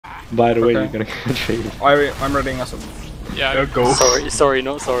By the way, you're gonna get traded. I'm reading us. Yeah, go. Sorry,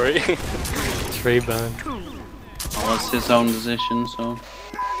 not sorry. Trade ban. Well, it's his own decision, so...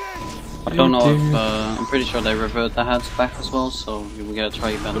 I don't know if... I'm pretty sure they revert the heads back as well, so you will get a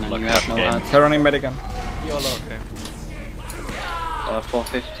trade ban and you have no heads. They're running medican. YOLO, okay.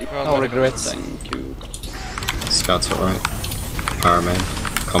 450. No regrets. Thank you. Scouts up right. Power main.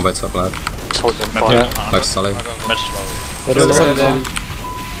 Combo top left. Left solid.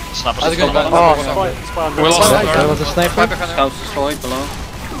 Snipers. We lost. There was a sniper. Scouts destroyed below.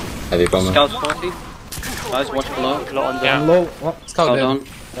 Heavy bomber. Scouts 40. Guys, watch below. Yeah. Low. What? Scout down.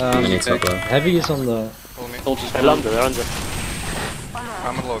 I need top left. Heavy is on the. Soldiers They're under, they're under.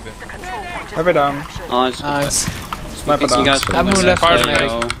 I'm in lobby. Heavy down. Nice. Sniper down. I'm left.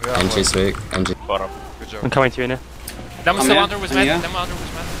 NG sweet. NG. Good job. I'm coming to you now. Them I'm still here. under with I'm med. here. Them under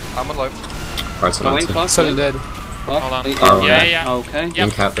with med. I'm alive. Right to left. Solid dead. What? Hold on. Oh, Yeah. Okay. Yeah,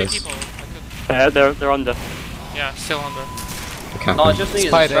 cap three this. people. They're under. Yeah, still under. No, I just need a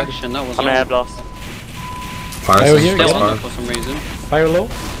Spider. distraction, that was I'm all. an air blast. Fire here, Still yeah. under for some reason. Fire low.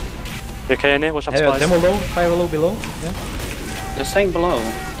 You okay in here? Watch out Hey, spies. demo low. Fire low below. Yeah. They're staying below. The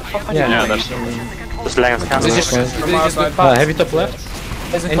fuck are Yeah, you that's. Just laying us camera. From our side. Heavy top left.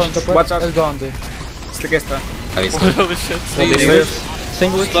 Engine top left. Watch out. Stick there. Heavy sweet. Holy shit.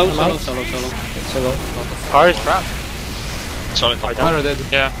 Single. Slow, I'm out. solo. Fire is trapped. Solid. Fire down.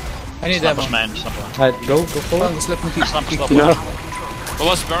 Yeah. I need ammo. Snipper. Alright, go forward. Snipper. No. Well,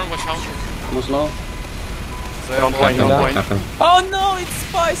 let's burn. Watch out. Almost low. On point, Capping. on point. Capping. Oh no, it's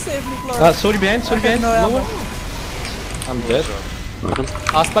spy save me, Flora. Sorry behind. Lower. I'm dead.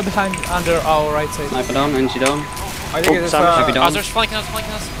 Spy behind, under our right side. Sniper down, NG down. I think it's Heavy down. Others flanking us,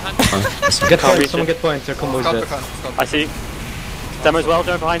 flanking us. Get Can't point. reach Someone it. get point. Their combo is dead. I see. Demo as well,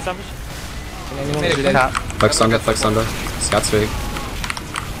 down behind Sandwich. Flex under. Scout sweet.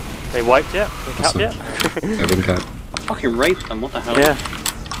 They wiped yet? They capped yet? I didn't cap. Fucking raped them, what the hell? Yeah.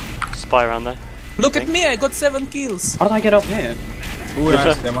 Spy around there. Look at me, I got 7 kills. How did I get up here? Ooh,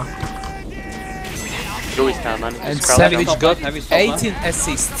 nice demo. You always can, man. And Just crowd Savage down. got Heavy stop, 18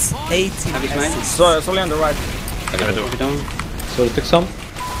 assists. 18 assists. So, it's only on the right. Heavy down. So they took some.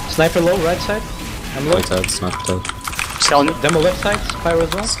 Sniper low, right side. I'm low. Right head. Sniper dead. Scout. Demo left side. Fire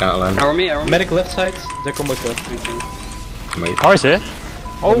as well. Scout alone. Arrow me. Medic left side. Their combo is dead. Wait. Fires here.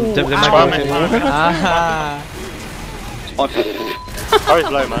 Oh, they might go in. Aha. Fires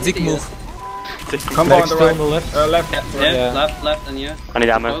low, man. Dick move. Combo on Medic the still right. on the left. Left. Yeah, left, and yeah. I need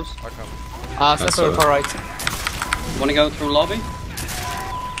ammo. Close. Sniper far right. Wanna go through lobby?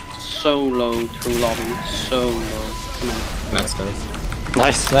 Solo through lobby. Solo. Come on. Next dead.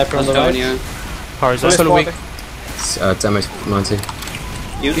 Nice. Sniper on Let's the go in right. here. Fires Police Solo weak. Demo 90.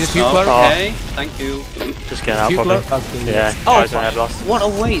 You Is it stop. Bugler? Okay, thank you. Just get out, probably. Yeah, Oh, fires on air blast. What a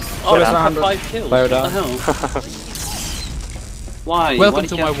waste! Oh, Police I had 100. 5 kills. Fire What the down. hell? Why? Welcome Why did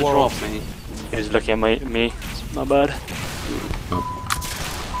to you my have to world. drop me? He was looking at me. My bad.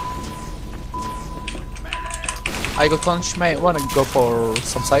 I got punch, mate. Wanna go for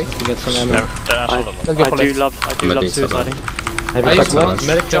some side? To get some ammo. Let's go I for do left. love Medic suiciding. Heavy I top use left. one.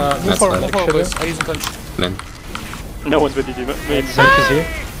 Medic Jump. Move that's forward, fine. move forward, boys. I use punch. Men. No one's with you, me. Medic is here.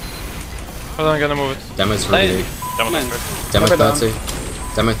 Hold on, I'm gonna move it. Demo's really. Come on. Demo Drop it down.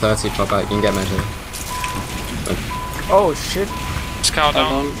 30. Demo 30. Drop back. You can get measured. Oh shit. Scout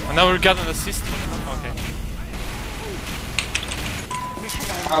down. Hold on. And now we got an assist. Okay.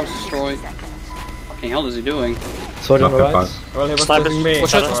 House destroyed. Fucking hell is he doing? Sword on the Drop it right. back. Well, he was Snipers. shooting me.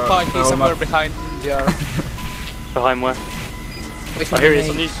 Watch out for so, spy. He's no, somewhere not- behind the Behind where? Wait for I hear the he is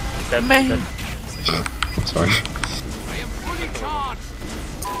on main. these. He's dead. Man. He's dead. Sorry.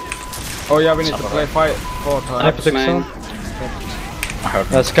 Oh yeah, we need to play fight 4 times. Sniper took Man.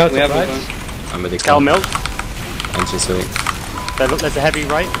 some. Scout We top have right. a I'm with the Cal milk. NG sweet. There's a heavy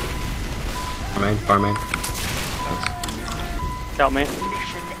right. Fire main. Scout me.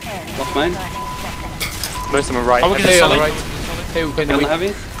 What's mine? Most of them are right. Oh, we can Hey, just on the solid. right. Hey, we can Kill do the it.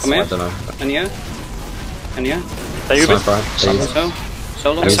 heavy? Come I here. don't know. And here. And here. They Ubers. Sniper right. Please. So.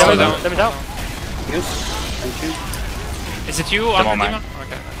 Solo. Heavy Solid solo. down. Let me out. Yes. Thank you. Is it you on the on, demon?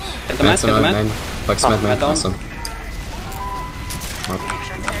 Okay. Get the mat, get the mat. Main. Flex med main. down. Awesome.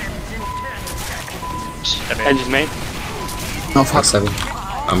 Engines main. No, Flex 7.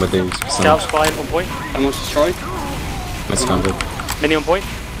 I'm with the Scout spy on point. Almost destroyed. Miss 100. Mini on point.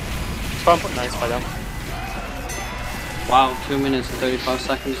 Spy on point. Nice, spy down. Wow, 2 minutes and 35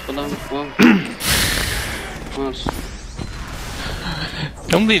 seconds for them. Well. Nice.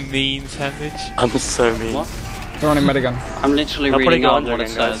 Don't be mean, Sandwich. I'm so mean. What? They're running medigun. I'm literally I'll probably reading go out under what it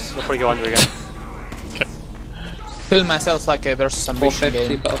again, guys. says. I'll probably go under again. Feel myself like a versus ambition 450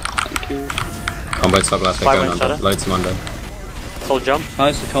 game. buff, thank you. Combo top left, they're Spy going went under. shadow. Loads of under. Soul jump.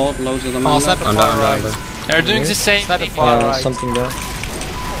 Nice, the cold, loads of them Oh, under. sniper Under, far under, right. under. They're doing the same Sniper thing. far Yeah, right. something there.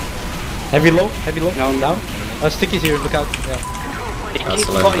 Heavy low, Down. down. Sticky's here, look out. Yeah. They That's keep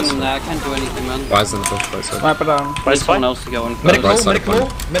the left fighting side. them there, I can't do anything, man. Why isn't the bush right side? Sniper down. There's Where's someone Spy? else to go in. Medic Right low, side medic point. low.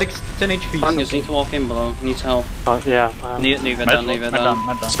 Medic's 10 HP. You just need to walk in below, needs help. Oh, yeah. Leave it down, leave it down.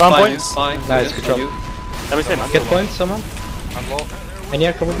 Med down. Spawn Five, points. five. Nice, good job. Let me see, man. Get points, someone? I'm low. And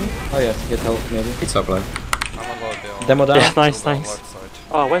yeah, come with me. Oh yeah, get help maybe. Top left. I'm on low bill. Demo down. Yeah, nice, On nice. left side.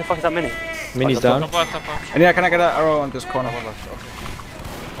 Oh, where the fuck is that mini? Mini's down. Top left, top left. And yeah, can I get an arrow on this corner? I'm on left. Okay.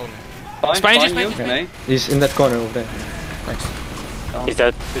 Hold me. Fine, Spine, fine, spine, you, spine. me. He's in that corner over there. He's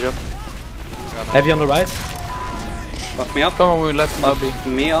dead. Good job. Heavy on the right. Fuck me up. Come on, we left lobby.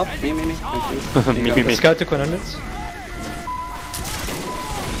 Me up, me. Thank you. Me. Scout took 100s.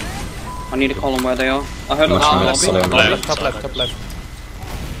 I need to call them where they are. I heard Much them more lobby. solid on the Lobby. left. Top left, top left.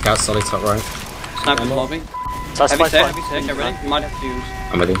 Scout solid top right. Sniper's lobby. So Heavy Spy, set, Spy. heavy set, get ready. You might have to use.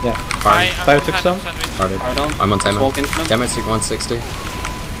 I'm ready. Yeah. Fire. Fire took some. Harded. Fire down. I'm on Just timer. walk into them. Demo took 160.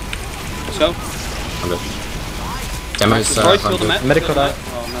 Let's go. 100. Demo's Destroy, kill the 100. map. Medical kill the down.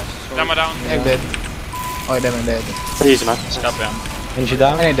 map. Oh, nice. Destroy. Demo down. I'm dead. Oh, damn, I'm dead. Easy, man. Scap down. Engie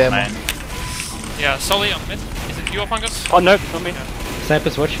down. I need demo. Main. Yeah, Sully on mid. Is it you, Fungus? Oh, no, not me.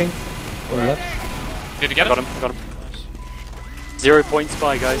 Sniper's watching. On the left. Did you I get got it? him, I got him. 0 points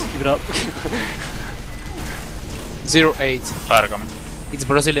Spy, guys. Keep it up. 0-8. Fire coming. It's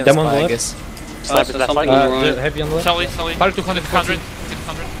Brazilian Demo on spy, the I left. guess. Sniper's left something side. on the right. Heavy on the left. Sully, Sully. Fire 200, 100. 100.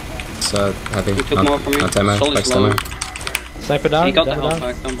 100. It's heavy. You took more from me. No demo. Solid Flex slow. demo. Sniper down. He got the Demo health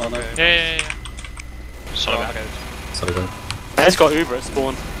down. back, don't bother. Yeah. Solid. Solid go. He's got Uber at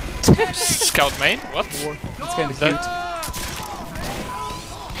spawn. Scout main? What? It's kinda cute.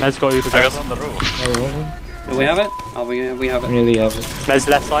 Ned's got Uber, I guys. got on the roof. Do we have it? Oh, we have it. Really have it. Ned's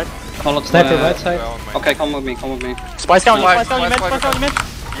left side. Call it Sniper where- right side. Well, on main. Okay, come with me, come with me. Spy's down, Spy, Spy's down, you mid, Spy, Spy's down, you mid.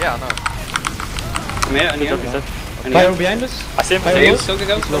 Yeah, no. Come here, and Good here. job, he said. And Fire here. behind us. I see him. Fire There you low. go,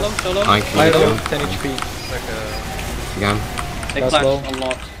 go, solo. I Fire can low. go. 10 HP. It's like a... Again. They That's clash low. a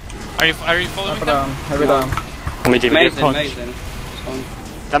lot. Are you following Sniper them? down. Heavy down. Let me give you a Amazing, punch. amazing. It's fine.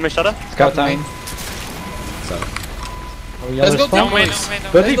 Damage shutter. Scout Main. down. So, Oh, Let's go No down, main, boys. no main,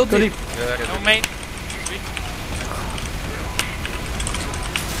 no Go main. deep, go go deep. Yeah, I get No it. main.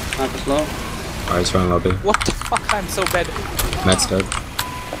 Sniper's low. alright, he's running lobby. What the fuck? I'm so bad. Med's dead.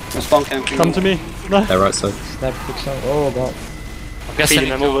 The spawn camping. Come to me. They're right side. Sniper took some. Oh god. Feeding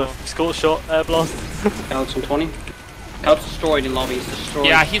them all the skull shot, air blast. Couch on 20. Couch destroyed in lobby, he's destroyed.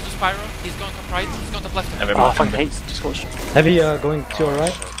 Yeah, he's the Spyro. He's going top right. He's going top left. Every Oh, I man. fucking hate skull shot. Heavy going to your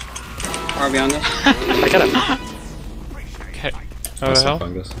right. Far behind us. I get him. Okay. That's hell? the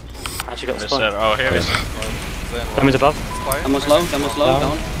fungus. Actually got the This, spy. oh, here is. Then Damage above. Spy. Demo's low,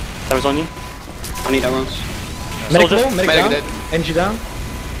 down. Damage on you. I need arrows. Medic Soldier. low, medic Medic down. dead. Engie down.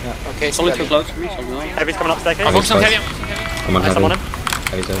 Okay, Solid so too close for me, solid low. Heavy's coming up staircase. I'm Focus on close. heavy. I'm focusing heavy. I'm on Nice, I'm on heavy.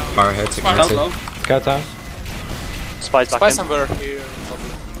 him. Heavy dead. Fire ahead. Take Fire. Couch 90. low. Scout down. Spy's back spy in. somewhere here.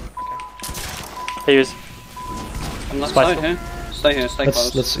 He is. I'm not Spy side still. here. Stay here, stay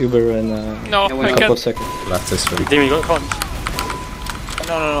close. Let's Uber in No, Yeah, we I know. a couple can't. of seconds. Left this way. Demon, you got a conch.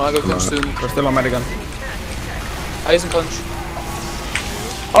 No, I got Come on. consumed. We're still on medigun. I use a punch.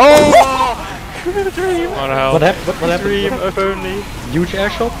 What the hell? What happened? What Dream, happened? if only. Huge air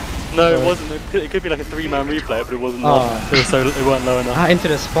shot? No, it wasn't. It could be like a 3-man replay, but it wasn't. Ah. It was so it weren't low enough. Ah, into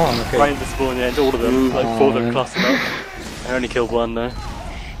the spawn. Okay. Right into spawn, yeah, into all of them. Like 4 of them man. clustered up. I only killed one though.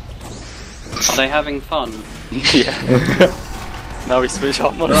 Are they having fun? Yeah. Now we switch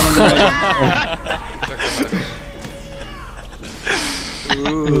hot mode.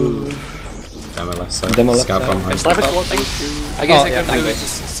 Demo left side. Demo left Scout side. bomb high. Sniper Thank squad. you. I guess Oh, I yeah, can thank do you. it.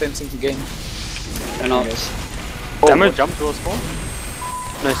 It's the same thing again. They're not. Demo jump towards spawn.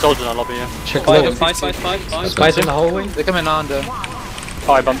 No, soldier on lobby, yeah. Check Fight, low. fight. Spies in the hallway. They're coming under.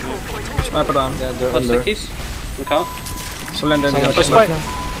 Oh, I bumped you. Sniper down. Yeah, they're Plus under. stickies. Look out. Cylinder in Someone the check Spy. left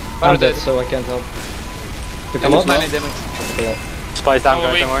now. I'm dead, so I can't help. To come Almost up now? 90 damage. Spy's down, Oh,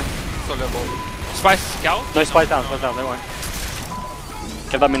 guys, wait. don't worry. Solid ball. Spy scout? No, spy's down, don't worry.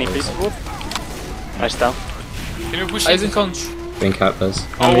 Get that mini piece. Nice down. Can you push I use a in? conch. Green cap there's.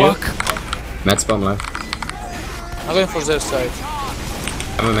 Oh, here. work. Med's bomb left. I'm going for their side.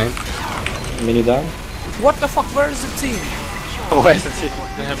 I'm a main. Mini down. What the fuck? Where is the team? Oh, where's the team?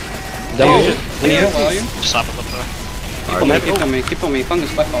 Demo. Here, where are you? Sniper up there. Alright, Keep on me.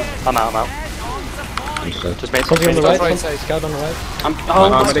 Fungus back off. I'm out. I'm dead. Just made Something on the some right. right Some- side. Scout on the right.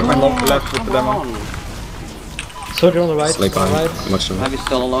 Oh, medic went left with the demo. Soldier on the right. Sleep on on. the right. I'm watching him. Heavy's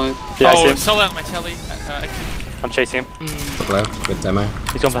still alive. Yeah, I see Oh, him. Sully on my telly. I'm chasing him. Top left with demo.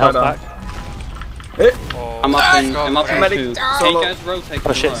 He's gone for health Right on. back. Oh, I'm up in Medic 2. solo. Hey guys, rotate.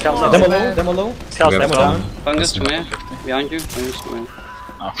 Oh shit, scouts up. Demo low, demo low. Scouts We have demo time. down. Fungus, come here. Behind you. Fungus, come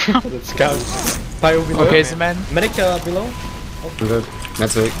here. Scout. Pyro below. Okay, the man. Medic below. I'm good.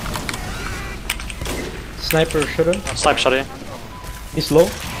 Next week. Sniper shooter. Sniper shot here. He's low.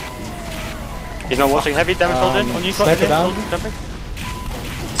 He's not watching. Heavy damage soldier on you. Sniper down. Jumping.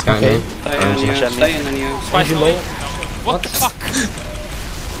 Scanning Okay. in. Stay in Orange. you. Stay in you. He's low. What the fuck?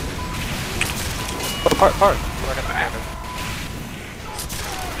 Part. Part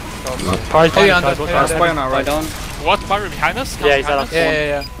Heavy under. Spy now, Right right? on. What? Pyro behind us? Yeah, he's at behind us. us?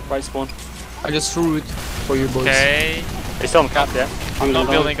 Yeah. Right spawn. I just threw it for you boys. Okay. He's still on cap, yeah. I'm Not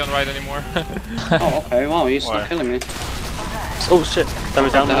done. building gun right anymore. Oh, okay. Wow, you're still Why? killing me. Oh shit.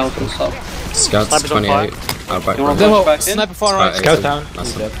 Damage down. The hell can stop. Scouts Sniper's on 28. Back You wanna row. push Demo, back in? sniper far right. Scout Scout 80. down. Nice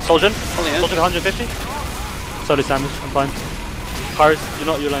He's one. dead. Soldier. Oh, yeah. Soldier 150. Solid damage. I'm fine. Pyros, you're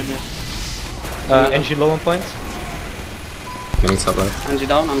not. You're lying there. Engine low on point. Mini top left. Hands you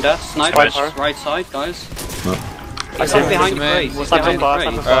down. I'm dead. Sniper. Right. Right side, guys. No. He's behind the Man, crate. He's Sniper's on behind fire. the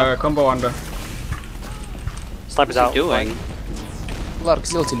Sniper's crate. on fire. Combo under. Sniper's What's out. he doing? Lark,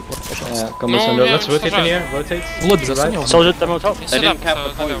 still teleport. Yeah, come No, on, yeah, let's rotate in Sasha. here. Rotate. Blood To the is right. Soldier demo top. They Sit didn't up, cap so the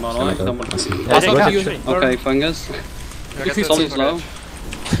point, don't- by the Can I way. go? Someone- I see. Yeah, think rotate. Okay, Fungus. If you Solid's low.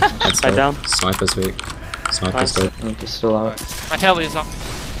 Let's Right go. down. Sniper's weak. Sniper's good. Okay, still out. My heli is up.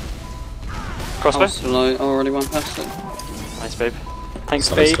 Crossbow. I already went past it. Nice, babe. Thanks,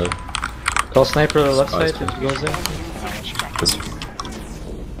 Solid's babe. good. Call sniper left Spice. side if he goes in. This.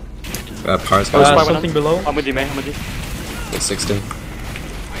 Pyro's Spy got one. Something below. I'm with you, mate. I'm with you. 60.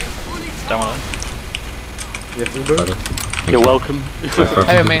 You have Uber. Got it. Thank You're you. welcome.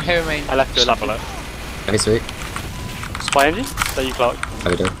 Heavy main, heavy main. I left you. Slap alert. Nice week. Spy engine? That you, Clark. How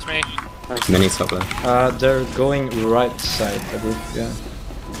you doing? It's me. Mini top left. They're going right side, I believe. Yeah.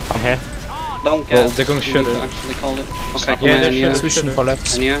 I'm here. Don't get. Well, they're going you need shooter. to actually call it. Okay, come Yeah, in, they're and you. shooter. Switching for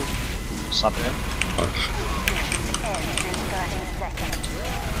left. And you.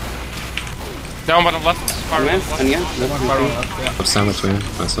 Down bottom left. Pyro Come in, left. and you. Up sandwich wing.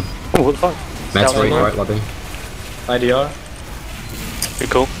 Nice one. Oh, what the fuck? Mets Scout weak, low. right lobby. IDR. Good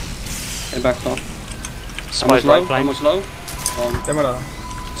call. Get back off. Spy's right flank. Almost low. Demo down.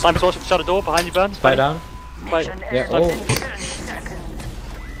 Sniper's watching shut a door behind you, Burn. Spy down. Wait. Yeah, oh.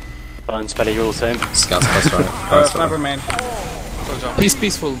 Burn, Spelly, you're all the same. Scouts plus right. Pyro's Sniper right. main.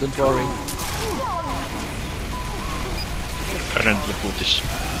 Peaceful, don't worry.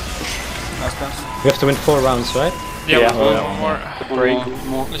 Nice pass. We have to win 4 rounds, right? Yeah, Yeah. one more. Three.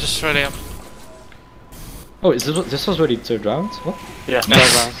 More. Let's just ready up. Oh, is this was already 3rd round? What? Yeah,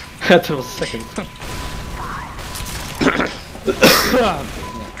 third round. That was 2nd.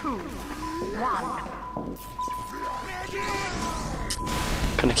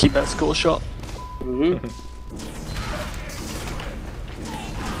 Gonna keep that score shot.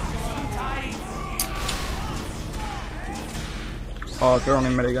 Oh, they're on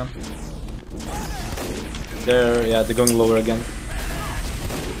in minigun. They're going lower again.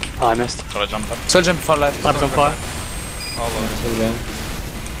 Oh, I missed. So jump for left. Sniper's on fire. So again.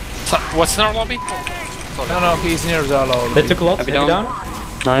 What's in our lobby? No, he's near the low. They took a lot. Heavy Heavy down. down.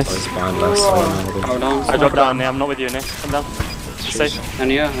 Nice. Always behind left. Solid man. Hold on. I dropped down there. I'm not with you, Nick. Come down. Safe.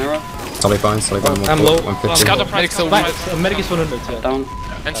 And you, arrow. Solid bind. Solid bind. I'm low. 150. Scout the price. Scout the Right, price. Medic is 100, yeah. Down.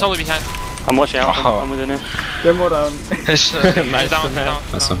 And solely behind. I'm watching out. I'm with you, Nick. Demo down. Nice. Down.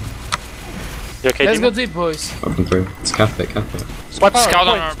 Nice one. You okay, Let's Demo? go deep, boys. Open through. It's cap it. Swipe power Scout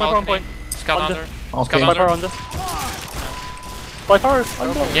on on our point. Swipe on balcony. point. Scout Under. under. Okay. Scout Swipe power under. under. Swipe power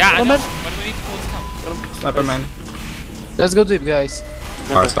under. Yeah, I Come know. in. What do we need to pull this Sniper main. Let's go deep, guys.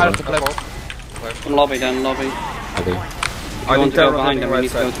 Pyro's Fire solid. to left. Lobby then, lobby. Heavy. If I you want think to they're go behind rotating them, you right need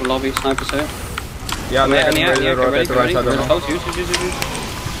to go side. to lobby. Snipers here. Yeah, And they're yeah, getting ready to get rotate ready, to get right ready. side. I Really don't know. close. Use.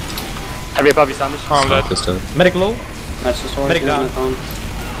 Heavy above you, Sandwich. Oh, I'm dead. Just a Medic low. That's the story. Medic down.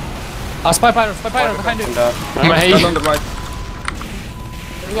 Spy pyro behind you. And, uh, Sniper on the right.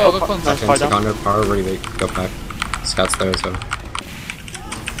 Go contact. Fire Take down. under. Pyro really weak. Go back. Scouts there as well.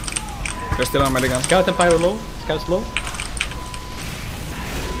 They're still on minigun. Scout and Pyro low. Scout's low.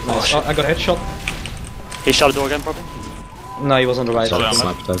 Nice. Oh, I got a headshot. He shut a door again, probably. No, he was on the right. Solid.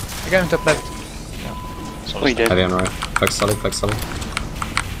 Sniper dead. Again, top left. Oh, he did. Heavy on right. Flex solid. Flex solid.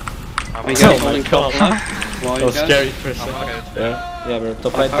 we get holding top left. Why That you was guys? scary for a second. Yeah, we're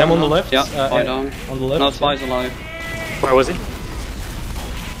top right. Them on the left. Yeah, spy down. On the left. No, spy's alive. Where was he?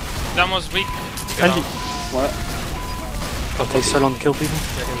 That was weak. Angie. What? God, it takes so long to kill people.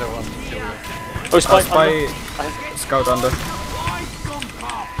 Oh, spy. Spy. Scout under.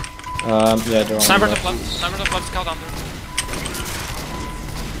 Yeah, they're on Sniper the top left. Sniper top left. Scout under.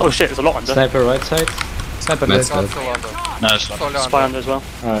 Oh shit, there's a lot under. Sniper right side. Sniper Med's dead. dead. Still under. No, it's not. Solely Spy under. under as well.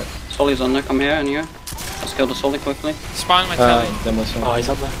 Alright. Solly's under, come here, and you. Let's kill the Solly quickly. Spine my telly. Demos Oh, he's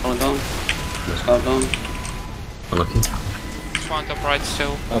up there. Solly down. Scout down. Unlucky. Spawn top right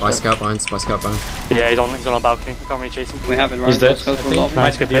still. By scout binds, by scout bind. Yeah, he's on a balcony. I can't really chase him. We have it right. He's dead. Let's go I for a think. lot. Might be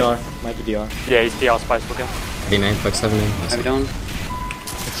Nice, good DR. Might be DR. Yeah, he's DR spice looking. Heavy name, flex 7 name. Nice. Heavy down.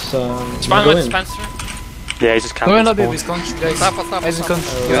 It's Spine go with in. Spencer. Yeah, he's just Go camping. in lobby spawn. with conch, guys. Snap, snap, Guys, snap. conch.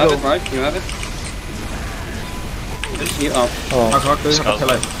 You have it, right? You have it. You up. Mark, do you have a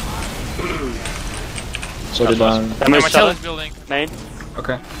tele? So they down. Yeah, Damage my cellar. telly's building. Main.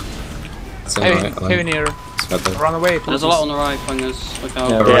 Okay. It's in Heavy, right, heavy like, near. spread there. Run away. There's a lot on the right, fingers. Look out.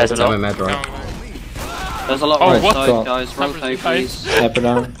 Yeah, Yeah, right. there's a lot. Demo med right. There's a lot Oh, right what side, the- guys. Rotate, please. Sniper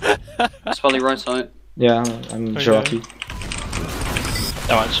down. Spelly right side. Yeah, I'm Jiraki.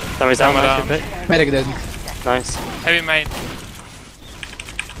 Damage. Damage down, Damage nice, down. good Medic dead. pick. Nice. Heavy main.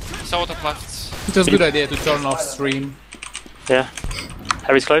 Soul top left. It was a good idea to turn off stream. Yeah.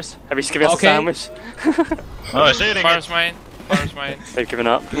 Heavy's close. Heavy's giving us Okay. a sandwich. Oh, it's eating Fires it. main. Fires main. They've given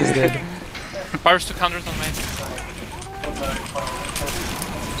up. He's dead. Fires 200 on main.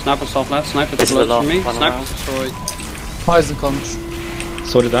 Sniper soft left. Sniper This is to a the lot. left from me. One Sniper around. destroyed. Poison conch.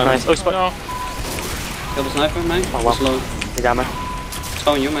 So they down. Nice. Oh, spot. No. Kill the sniper, mate. Oh, wow. Slow. Big ammo. It's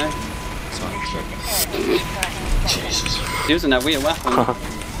on you, mate. Jesus. Using that weird weapon.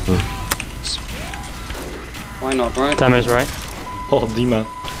 Why not, right? Damage right. Oh, Dima.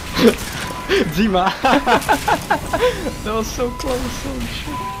 Dima. That was so close. Oh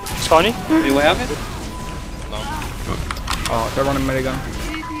shit. Spawny? Do we have it? Oh, they're running medigun.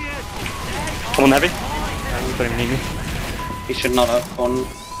 Come on, heavy. You don't even need me. He should not have gone.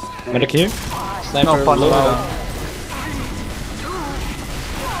 Medic here. Sniper No fun low. allowed.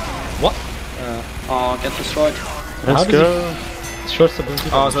 What? Oh, get destroyed. How Let's did go. Short stability.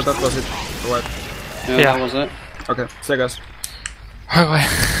 Oh, so that was it. Right. Yeah, Yeah. that was it. Okay, see you guys. Bye.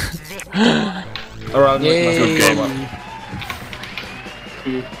 Around. Yay. Let's go.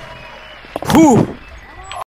 Whew!